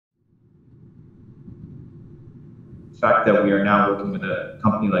fact that we are now working with a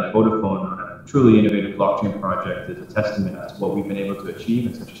company like Vodafone on a truly innovative blockchain project is a testament to what we've been able to achieve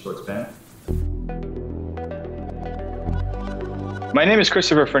in such a short span. My name is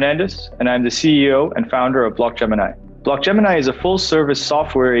Christopher Fernandez, and I'm the CEO and founder of Gemini. Gemini is a full-service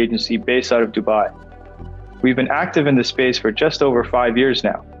software agency based out of Dubai. We've been active in this space for just over 5 years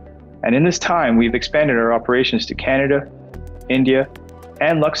now. And in this time, we've expanded our operations to Canada, India,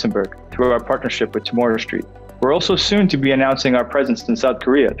 and Luxembourg through our partnership with Tomorrow Street. We're also soon to be announcing our presence in South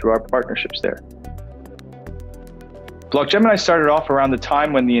Korea through our partnerships there. Gemini started off around the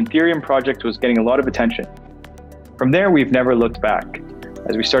time when the Ethereum project was getting a lot of attention. From there, we've never looked back,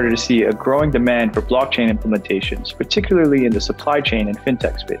 as we started to see a growing demand for blockchain implementations, particularly in the supply chain and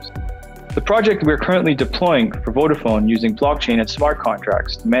fintech space. The project we're currently deploying for Vodafone using blockchain and smart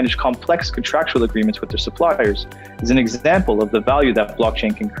contracts to manage complex contractual agreements with their suppliers is an example of the value that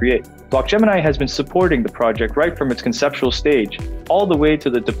blockchain can create. Gemini has been supporting the project right from its conceptual stage all the way to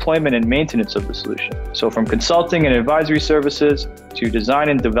the deployment and maintenance of the solution. So from consulting and advisory services to design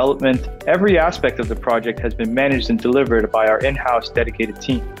and development, every aspect of the project has been managed and delivered by our in-house dedicated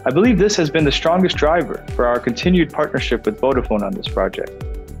team. I believe this has been the strongest driver for our continued partnership with Vodafone on this project.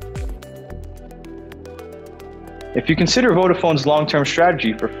 If you consider Vodafone's long-term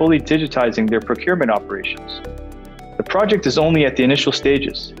strategy for fully digitizing their procurement operations, the project is only at the initial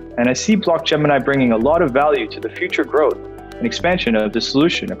stages, and I see Gemini bringing a lot of value to the future growth and expansion of the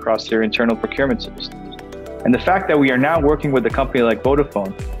solution across their internal procurement systems. And the fact that we are now working with a company like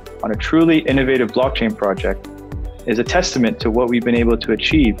Vodafone on a truly innovative blockchain project is a testament to what we've been able to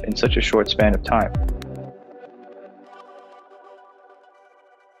achieve in such a short span of time.